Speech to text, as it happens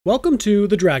Welcome to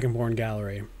the Dragonborn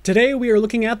Gallery. Today we are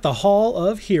looking at the Hall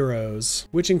of Heroes,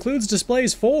 which includes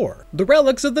displays for the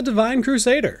Relics of the Divine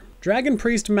Crusader, Dragon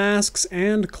Priest masks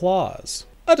and claws,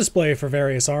 a display for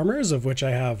various armors, of which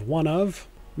I have one of,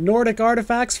 Nordic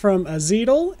artifacts from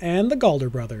Azedel and the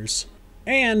Galder brothers,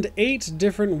 and 8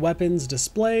 different weapons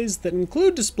displays that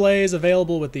include displays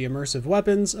available with the immersive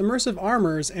weapons, immersive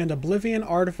armors, and Oblivion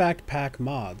artifact pack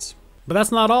mods. But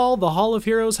that's not all. The Hall of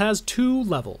Heroes has 2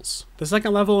 levels. The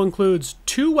second level includes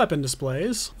 2 weapon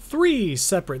displays, 3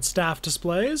 separate staff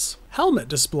displays, helmet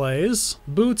displays,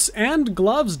 boots and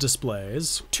gloves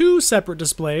displays, 2 separate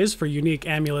displays for unique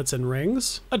amulets and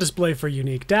rings, a display for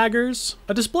unique daggers,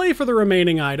 a display for the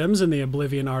remaining items in the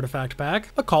Oblivion artifact pack,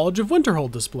 a College of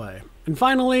Winterhold display, and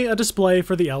finally a display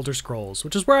for the Elder Scrolls,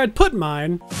 which is where I'd put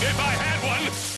mine if I had one.